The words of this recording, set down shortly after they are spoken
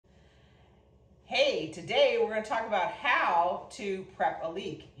Hey, today we're going to talk about how to prep a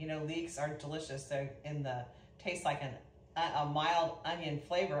leek. You know, leeks are delicious. They taste like a mild onion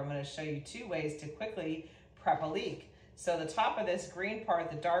flavor. I'm going to show you 2 ways to quickly prep a leek. So the top of this green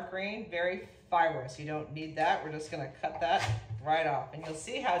part, the dark green, very fibrous. You don't need that. We're just going to cut that right off. And you'll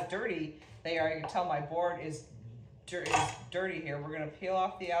see how dirty they are. You can tell my board is dirty here. We're going to peel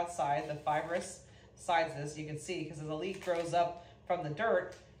off the outside, the fibrous sides of this. You can see because as the leek grows up from the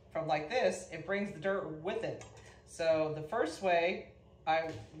dirt, from like this, it brings the dirt with it. So the first way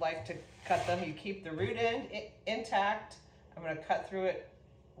I like to cut them, you keep the root end intact. I'm going to cut through it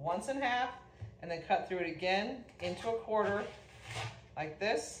once in half and then cut through it again into a quarter like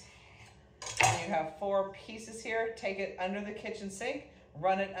this. And you have 4 pieces here. Take it under the kitchen sink,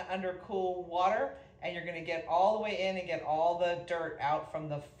 run it under cool water, and you're going to get all the way in and get all the dirt out from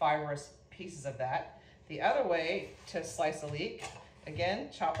the fibrous pieces of that. The other way to slice a leek, again,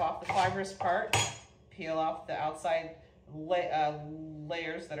 chop off the fibrous part, peel off the outside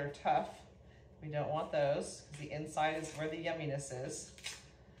layers that are tough. We don't want those because the inside is where the yumminess is.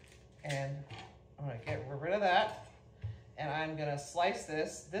 And I'm going to get rid of that. And I'm going to slice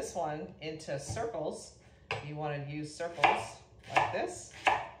this one into circles. You want to use circles like this.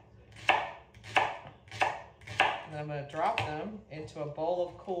 And I'm going to drop them into a bowl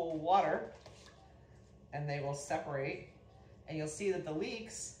of cool water and they will separate. And you'll see that the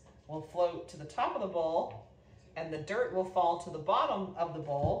leeks will float to the top of the bowl and the dirt will fall to the bottom of the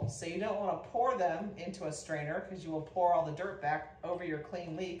bowl. So you don't want to pour them into a strainer because you will pour all the dirt back over your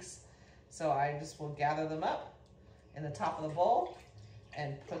clean leeks. So I just will gather them up in the top of the bowl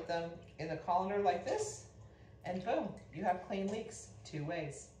and put them in the colander like this. And boom, you have clean leeks 2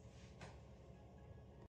 ways.